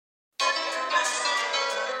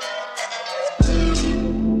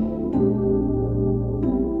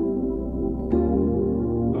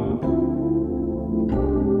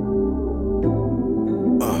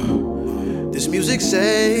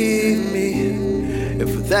saved me. And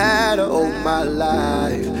for that I owe my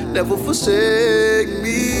life. Never forsake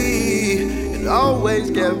me, and always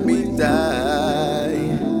kept me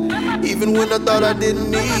dying. Even when I thought I didn't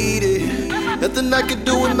need it, nothing I could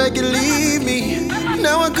do would make it leave me.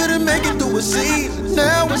 Now I couldn't make it through a season.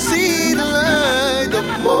 Now I see the light. The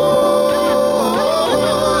more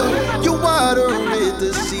you water it,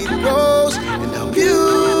 the seed grows. And how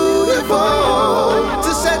beautiful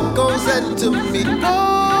to set goes that to me.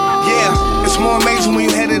 Yeah, it's more amazing when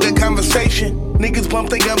you headed a conversation. Niggas bump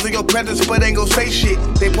their gums in your presence, but ain't gon' say shit.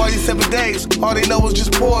 They party 7 days, all they know is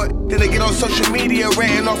just pour it. Then they get on social media,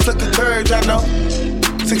 ranting off the courage, I know.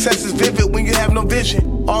 Success is vivid when you have no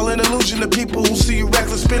vision. All an illusion to people who see you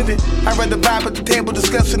reckless spending. I read the vibe at the table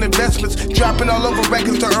discussing investments, dropping all over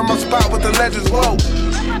records to earn my spot with the legends. Whoa,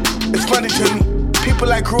 it's funny to me.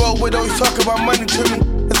 People I grew up with always talk about money to me.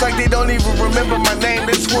 It's like they don't even remember my name,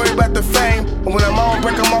 they just worry about the fame. And when I'm on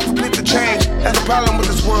break, I'm off complete to change. That's the problem with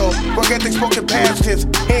this world. Work ethic spoken past tense.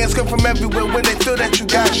 Hands come from everywhere when they feel that you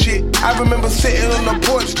got shit. I remember sitting on the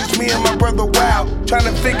porch, just me and my brother Wow, trying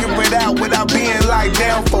to figure it out without being like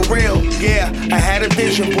down for real. Yeah, I had a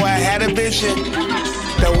vision, boy, I had a vision.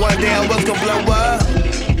 That one day I was gonna blow up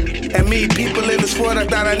and meet people in this world I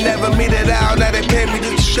thought I'd never meet it out. Now they pay me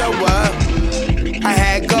just to show up. I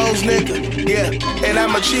had goals, nigga, yeah, and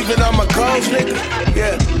I'm achieving all my goals, nigga,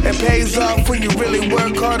 yeah. It pays off when you really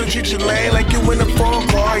work hard and treat your lane like you in a phone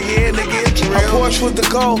car, yeah, nigga, it's real. A Porsche with the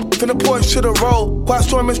gold, from the Porsche to the road. Quiet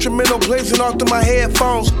storm instrumental blazing off through my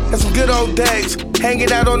headphones. And some good old days,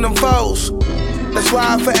 hanging out on them foes. That's why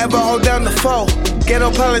I forever hold down the foe.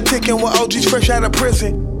 Ghetto politicking with OGs fresh out of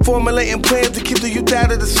prison. Formulating plans to keep the youth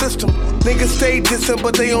out of the system. Niggas stay distant,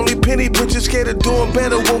 but they only penny bitches scared of doing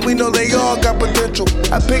better when we know they all got potential.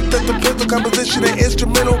 I picked up the pistol composition and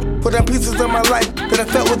instrumental for them pieces of my life that I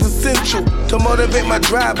felt was essential. To motivate my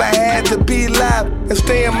drive, I had to be live and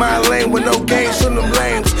stay in my lane with no games from them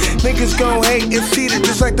lames. Niggas gon' hate and seeded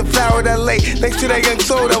just like the flower that lay next to that young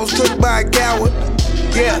soul that was took by a coward.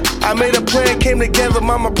 Yeah, I made a plan, came together,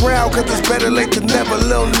 mama proud, cause it's better late than never,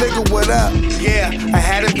 little nigga, what up? Yeah, I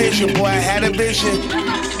had a vision, boy, I had a vision.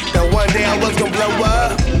 That one day I was gonna blow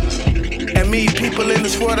up and meet people in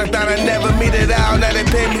this world I thought I'd never meet it out. Now they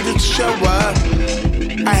pay me just to show up.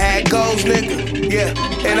 I had goals, nigga, yeah,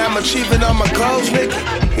 and I'm achieving all my goals, nigga,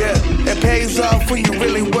 yeah. It pays off when you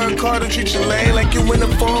really work hard and treat your lane like you in a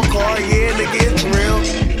phone car, yeah, nigga, it's real.